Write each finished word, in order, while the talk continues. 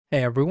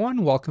Hey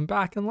everyone, welcome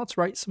back, and let's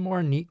write some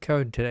more neat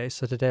code today.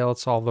 So today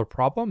let's solve the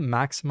problem,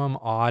 maximum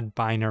odd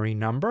binary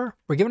number.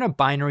 We're given a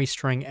binary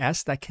string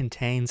S that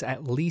contains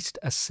at least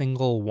a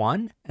single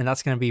one, and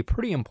that's going to be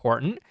pretty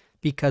important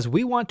because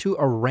we want to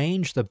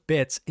arrange the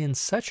bits in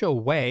such a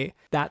way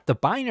that the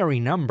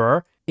binary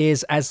number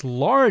is as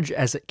large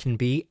as it can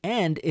be,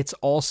 and it's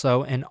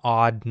also an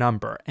odd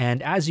number.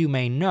 And as you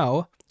may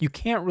know, you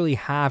can't really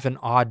have an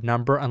odd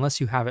number unless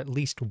you have at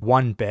least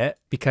one bit,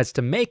 because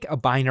to make a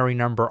binary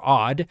number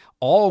odd,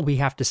 all we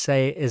have to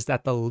say is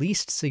that the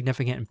least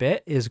significant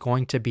bit is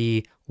going to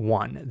be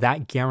 1.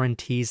 That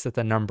guarantees that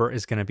the number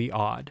is going to be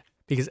odd,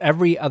 because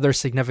every other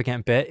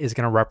significant bit is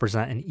going to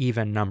represent an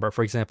even number.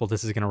 For example,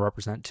 this is going to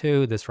represent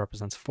 2, this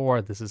represents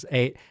 4, this is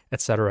 8,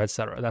 etc.,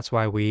 etc. That's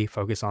why we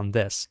focus on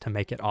this to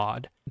make it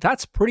odd.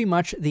 That's pretty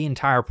much the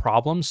entire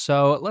problem.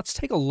 So let's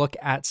take a look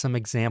at some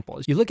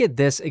examples. You look at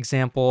this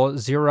example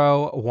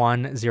 0,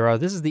 1, 0.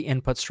 This is the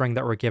input string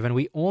that we're given.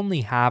 We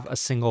only have a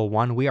single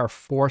one. We are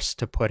forced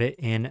to put it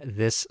in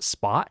this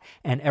spot,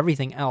 and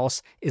everything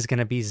else is going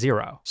to be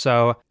 0.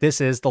 So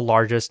this is the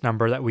largest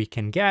number that we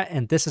can get,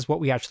 and this is what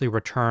we actually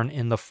return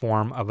in the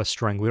form of a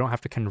string. We don't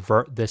have to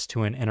convert this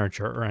to an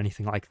integer or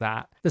anything like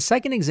that. The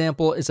second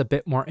example is a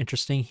bit more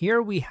interesting.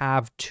 Here we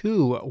have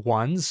 2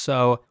 ones,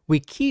 so we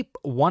keep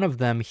one of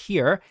them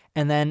here,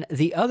 and then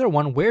the other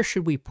one, where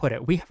should we put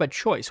it? We have a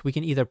choice. We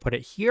can either put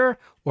it here,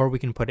 or we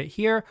can put it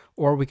here,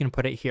 or we can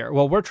put it here.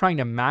 Well, we're trying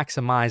to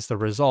maximize the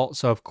result,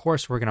 so of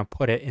course we're going to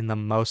put it in the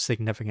most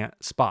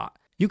significant spot.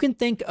 You can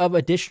think of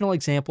additional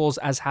examples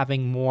as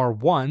having more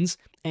ones,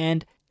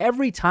 and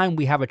every time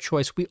we have a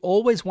choice, we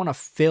always want to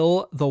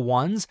fill the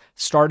ones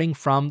starting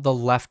from the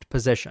left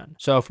position.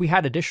 So if we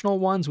had additional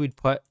ones, we'd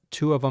put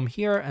 2 of them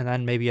here, and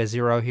then maybe a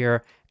 0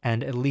 here,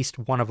 and at least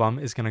one of them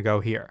is going to go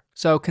here.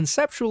 So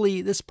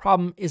conceptually, this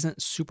problem isn't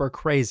super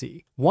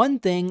crazy. One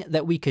thing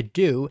that we could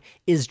do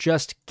is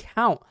just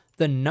count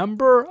the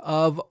number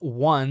of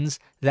ones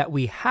that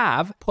we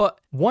have, put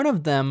one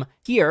of them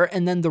here,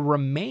 and then the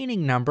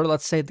remaining number,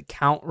 let's say the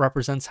count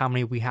represents how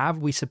many we have,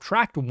 we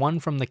subtract 1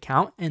 from the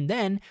count, and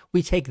then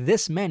we take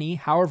this many,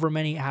 however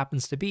many it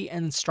happens to be,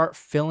 and start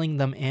filling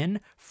them in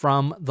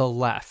from the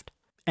left.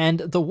 And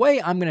the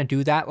way I'm going to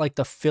do that, like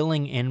the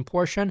filling in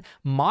portion,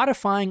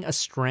 modifying a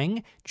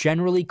string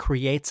generally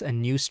creates a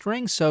new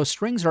string. So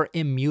strings are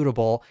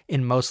immutable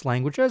in most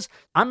languages.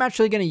 I'm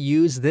actually going to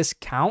use this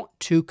count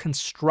to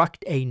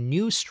construct a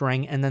new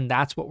string, and then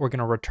that's what we're going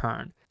to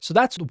return. So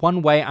that's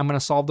one way I'm going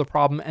to solve the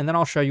problem, and then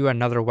I'll show you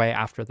another way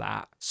after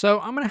that. So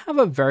I'm going to have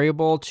a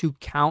variable to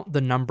count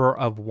the number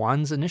of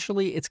ones.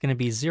 Initially, it's going to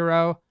be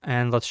 0,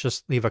 and let's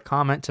just leave a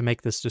comment to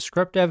make this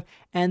descriptive.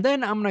 And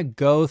then I'm going to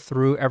go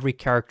through every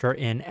character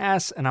in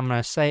S, and I'm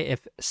going to say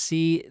if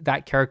C,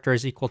 that character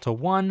is equal to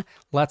 1,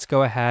 let's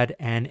go ahead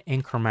and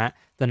increment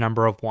the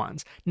number of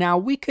ones. Now,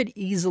 we could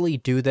easily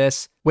do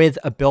this with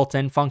a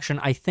built-in function.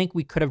 I think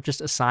we could have just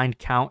assigned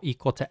count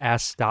equal to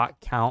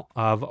s.count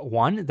of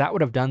 1. That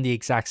would have done the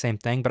exact same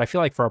thing, but I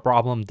feel like for a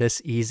problem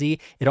this easy,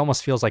 it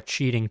almost feels like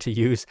cheating to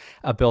use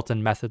a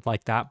built-in method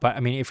like that. But I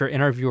mean, if your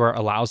interviewer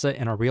allows it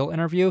in a real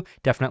interview,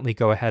 definitely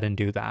go ahead and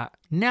do that.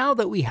 Now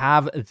that we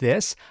have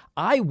this,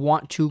 I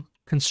want to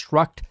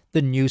construct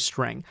the new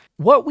string.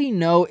 What we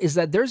know is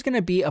that there's going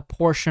to be a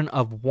portion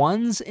of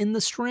ones in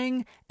the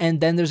string,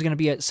 and then there's going to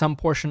be some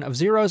portion of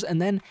zeros,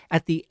 and then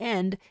at the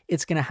end,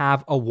 it's going to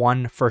have a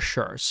 1 for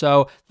sure.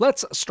 So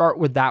let's start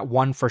with that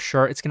 1 for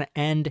sure. It's going to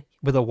end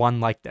with a 1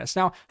 like this.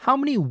 Now, how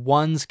many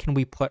ones can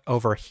we put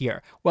over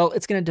here? Well,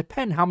 it's going to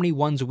depend how many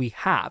ones we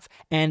have.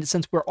 And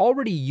since we're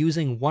already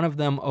using one of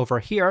them over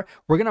here,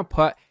 we're going to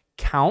put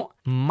count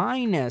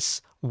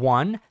minus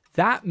 1,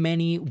 that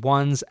many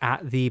ones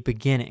at the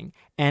beginning.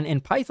 And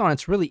in Python,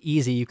 it's really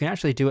easy. You can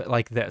actually do it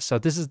like this. So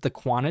this is the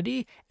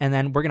quantity, and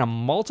then we're going to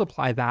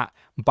multiply that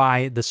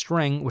by the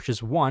string, which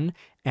is 1,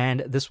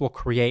 and this will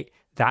create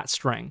that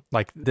string,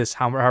 like this,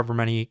 however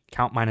many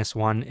count minus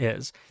 1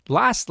 is.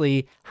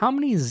 Lastly, how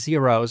many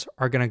zeros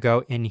are going to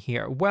go in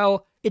here?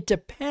 Well, it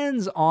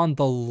depends on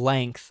the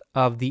length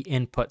of the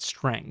input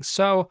string.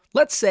 So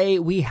let's say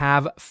we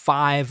have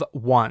 5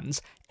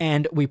 ones,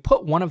 and we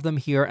put one of them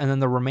here, and then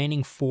the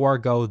remaining 4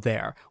 go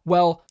there.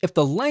 Well, if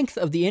the length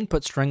of the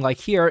input string, like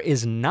here,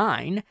 is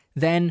 9,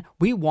 then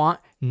we want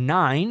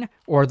 9,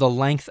 or the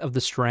length of the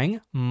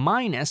string,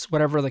 minus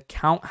whatever the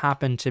count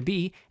happened to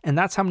be, and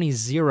that's how many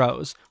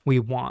zeros we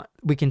want.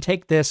 We can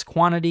take this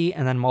quantity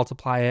and then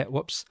multiply it,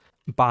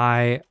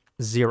 by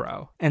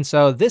 0. And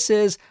so this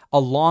is a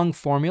long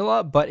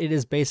formula, but it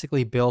is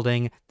basically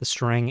building the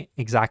string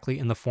exactly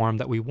in the form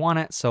that we want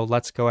it. So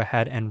let's go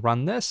ahead and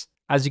run this.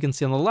 As you can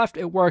see on the left,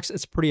 it works.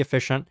 It's pretty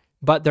efficient,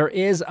 but there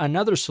is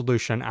another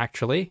solution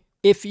actually.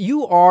 If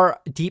you are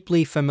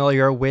deeply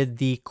familiar with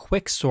the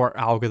quicksort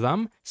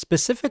algorithm,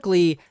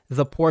 specifically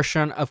the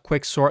portion of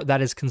quicksort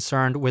that is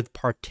concerned with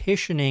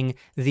partitioning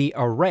the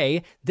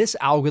array, this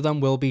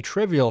algorithm will be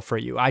trivial for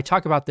you. I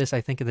talk about this,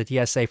 I think, in the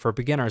DSA for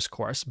Beginners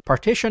course.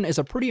 Partition is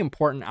a pretty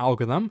important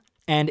algorithm,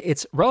 and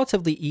it's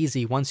relatively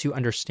easy once you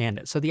understand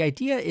it. So the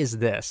idea is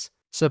this.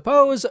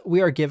 Suppose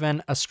we are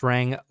given a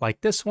string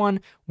like this one.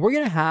 We're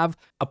going to have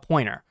a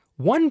pointer.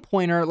 One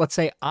pointer, let's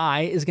say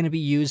I, is going to be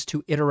used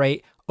to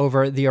iterate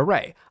over the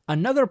array.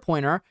 Another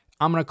pointer,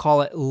 I'm going to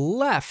call it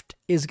left,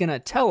 is going to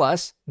tell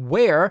us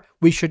where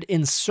we should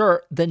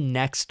insert the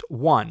next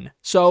one.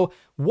 So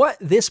what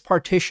this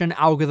partition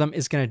algorithm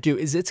is going to do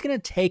is it's going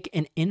to take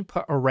an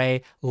input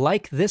array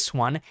like this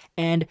one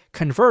and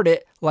convert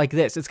it like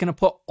this. It's going to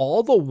put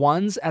all the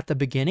ones at the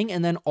beginning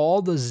and then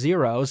all the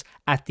zeros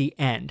at the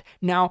end.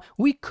 Now,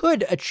 we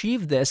could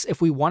achieve this if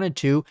we wanted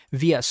to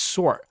via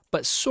sort.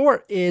 But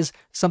sort is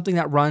something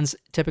that runs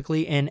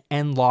typically in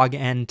n log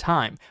n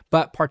time.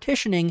 But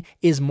partitioning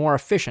is more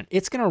efficient.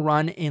 It's going to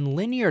run in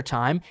linear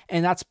time,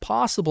 and that's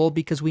possible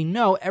because we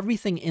know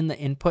everything in the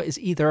input is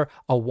either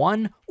a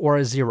 1 or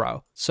a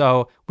 0.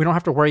 So we don't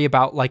have to worry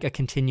about like a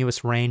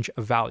continuous range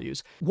of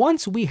values.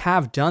 Once we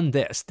have done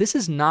this, this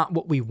is not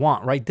what we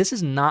want, right? This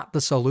is not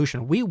the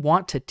solution. We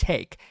want to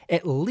take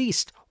at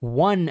least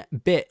one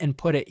bit and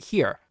put it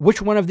here.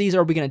 Which one of these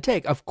are we going to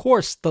take? Of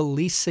course, the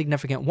least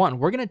significant one.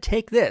 We're going to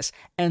take this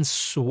and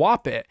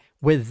swap it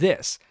with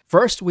this.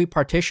 First, we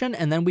partition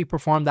and then we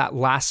perform that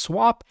last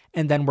swap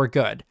and then we're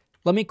good.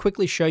 Let me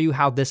quickly show you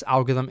how this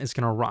algorithm is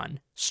going to run.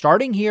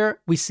 Starting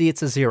here, we see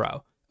it's a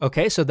 0.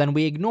 Okay, so then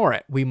we ignore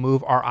it. We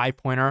move our I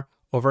pointer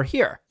over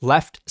here.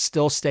 Left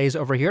still stays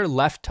over here.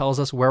 Left tells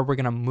us where we're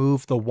going to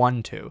move the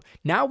 1 to.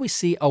 Now we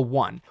see a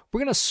 1. We're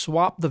going to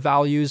swap the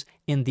values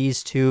in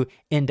these two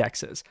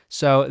indexes.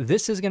 So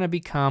this is going to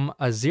become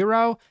a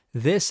 0.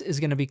 This is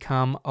going to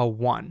become a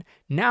 1.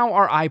 Now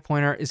our I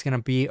pointer is going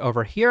to be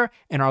over here,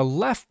 and our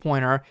left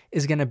pointer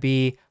is going to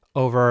be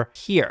over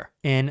here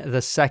in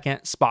the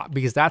second spot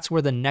because that's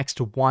where the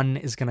next 1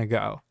 is going to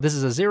go. This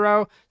is a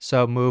 0,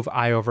 so move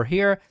I over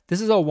here.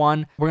 This is a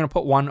 1. We're going to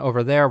put 1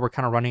 over there. We're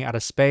kind of running out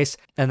of space.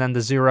 And then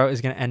the 0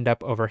 is going to end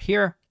up over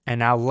here. And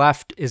now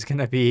left is going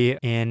to be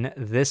in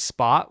this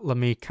spot. Let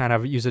me kind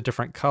of use a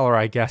different color,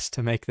 I guess,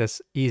 to make this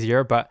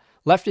easier. But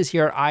left is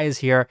here, I is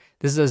here.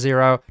 This is a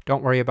 0.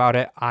 Don't worry about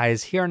it. I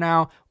is here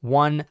now.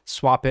 1,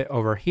 swap it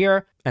over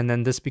here. And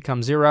then this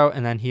becomes 0.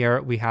 And then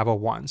here we have a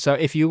 1. So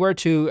if you were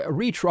to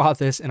redraw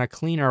this in a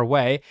cleaner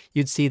way,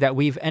 you'd see that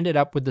we've ended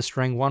up with the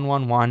string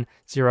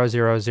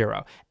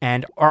 111,000.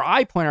 And our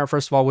I pointer,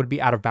 first of all, would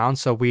be out of bounds.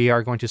 So we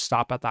are going to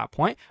stop at that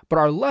point. But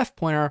our left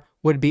pointer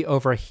would be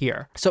over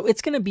here. So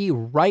it's going to be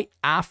right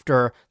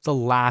after the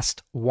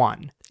last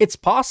 1. It's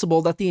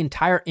possible that the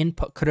entire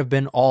input could have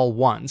been all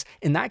 1s.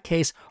 In that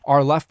case,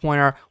 our left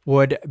pointer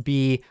would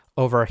be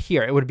over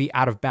here. It would be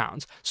out of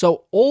bounds.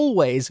 So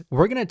always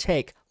we're going to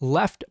take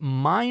left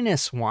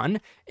minus 1.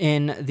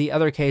 In the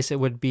other case, it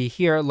would be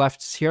here,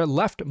 left is here.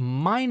 Left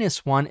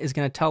minus 1 is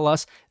going to tell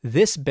us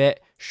this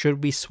bit should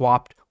be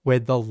swapped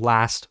with the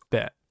last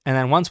bit. And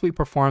then once we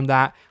perform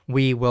that,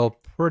 we will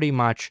pretty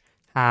much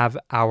have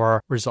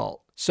our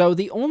result. So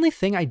the only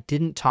thing I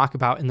didn't talk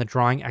about in the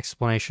drawing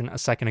explanation a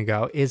second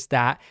ago is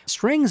that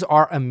strings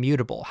are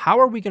immutable. How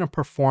are we going to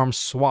perform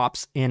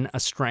swaps in a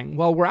string?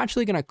 Well, we're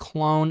actually going to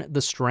clone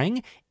the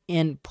string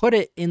and put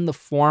it in the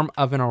form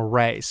of an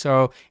array.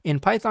 So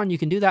in Python, you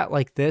can do that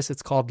like this.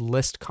 It's called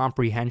list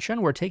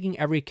comprehension. We're taking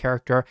every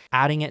character,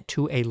 adding it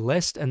to a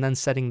list, and then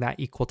setting that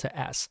equal to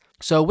s.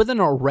 So with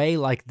an array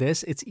like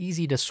this, it's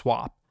easy to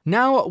swap.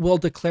 Now we'll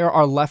declare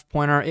our left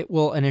pointer. It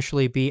will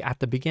initially be at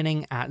the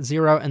beginning at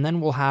 0, and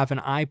then we'll have an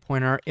I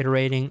pointer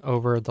iterating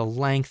over the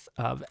length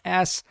of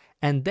s,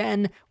 and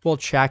then we'll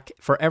check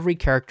for every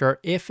character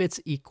if it's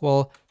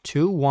equal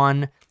to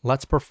 1,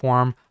 let's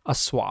perform a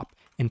swap.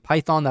 In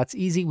Python, that's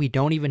easy. We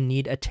don't even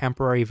need a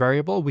temporary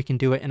variable. We can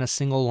do it in a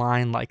single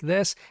line like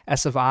this.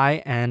 S of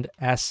I and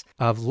S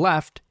of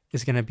left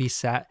is going to be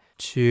set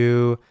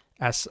to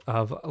S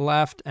of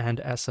left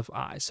and S of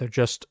I. So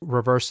just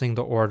reversing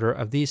the order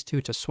of these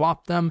two to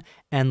swap them.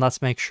 And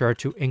let's make sure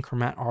to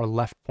increment our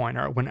left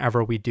pointer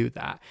whenever we do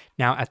that.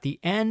 Now at the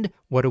end,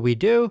 what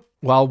do?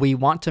 Well, we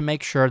want to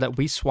make sure that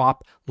we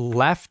swap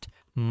left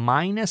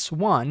minus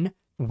 1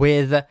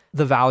 with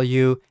the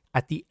value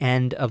at the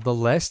end of the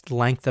list,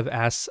 length of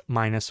S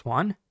minus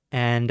 1.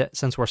 And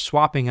since we're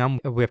swapping them,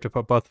 we have to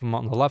put both of them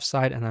on the left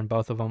side and then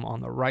both of them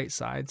on the right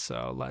side.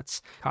 So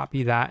let's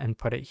copy that and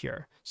put it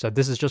here. So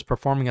this is just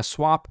performing a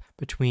swap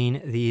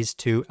between these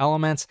two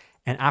elements.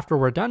 And after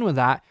we're done with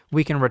that,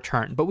 we can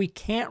return. But we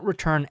can't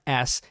return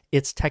S.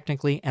 It's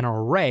technically an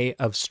array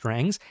of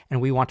strings,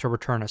 and we want to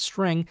return a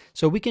string.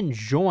 So we can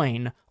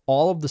join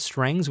all of the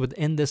strings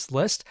within this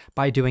list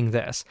by doing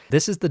this.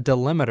 This is the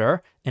delimiter,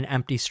 an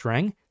empty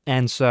string.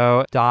 And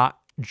so dot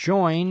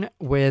join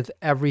with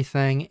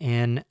everything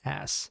in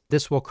S.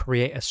 This will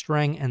create a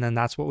string, and then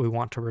that's what we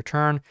want to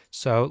return.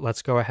 So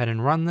let's go ahead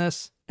and run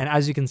this. And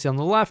as you can see on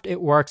the left,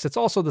 it works. It's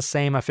also the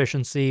same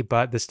efficiency,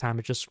 but this time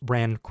it just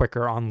ran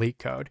quicker on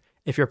Leetcode.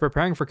 If you're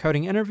preparing for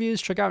coding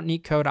interviews, check out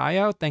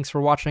Leetcode.io. Thanks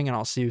for watching, and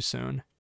I'll see you soon.